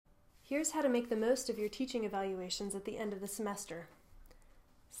Here's how to make the most of your teaching evaluations at the end of the semester.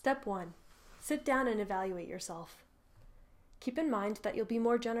 Step 1. Sit down and evaluate yourself. Keep in mind that you'll be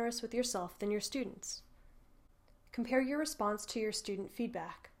more generous with yourself than your students. Compare your response to your student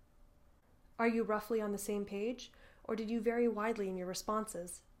feedback. Are you roughly on the same page, or did you vary widely in your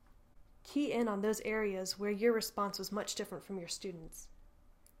responses? Key in on those areas where your response was much different from your students.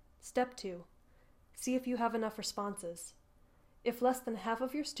 Step 2. See if you have enough responses. If less than half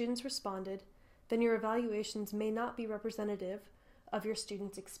of your students responded, then your evaluations may not be representative of your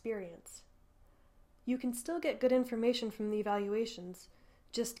students' experience. You can still get good information from the evaluations,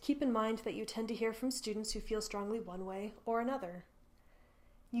 just keep in mind that you tend to hear from students who feel strongly one way or another.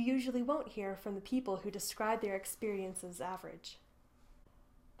 You usually won't hear from the people who describe their experiences as average.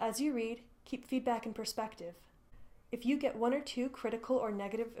 As you read, keep feedback in perspective. If you get 1 or 2 critical or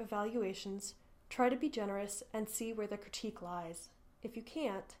negative evaluations, try to be generous and see where the critique lies. If you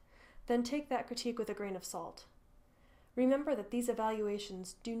can't, then take that critique with a grain of salt. Remember that these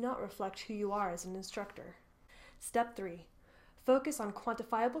evaluations do not reflect who you are as an instructor. Step 3. Focus on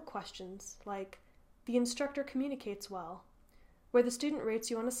quantifiable questions like, the instructor communicates well, where the student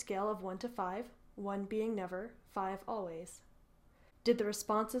rates you on a scale of 1 to 5, 1 being never, 5 always. Did the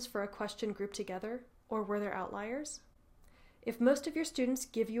responses for a question group together, or were there outliers? If most of your students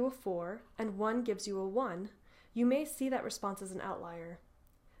give you a 4 and 1 gives you a 1, you may see that response as an outlier.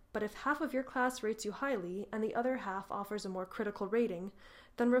 But if half of your class rates you highly and the other half offers a more critical rating,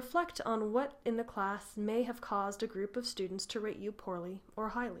 then reflect on what in the class may have caused a group of students to rate you poorly or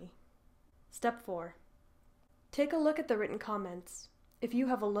highly. Step 4. Take a look at the written comments. If you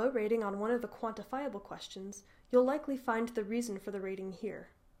have a low rating on one of the quantifiable questions, you'll likely find the reason for the rating here.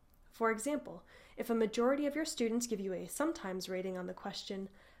 For example, if a majority of your students give you a sometimes rating on the question,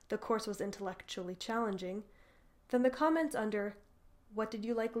 the course was intellectually challenging, then the comments under, what did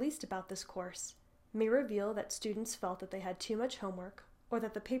you like least about this course, may reveal that students felt that they had too much homework or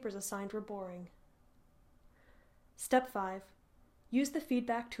that the papers assigned were boring. Step 5. Use the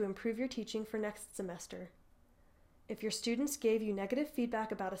feedback to improve your teaching for next semester. If your students gave you negative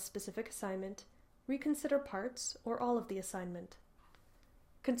feedback about a specific assignment, reconsider parts or all of the assignment.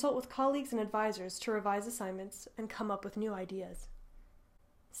 Consult with colleagues and advisors to revise assignments and come up with new ideas.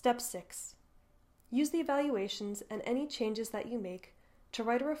 Step 6. Use the evaluations and any changes that you make to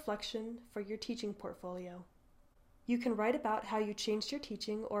write a reflection for your teaching portfolio. You can write about how you changed your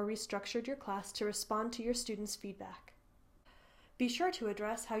teaching or restructured your class to respond to your students' feedback. Be sure to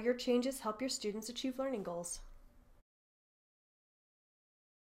address how your changes help your students achieve learning goals.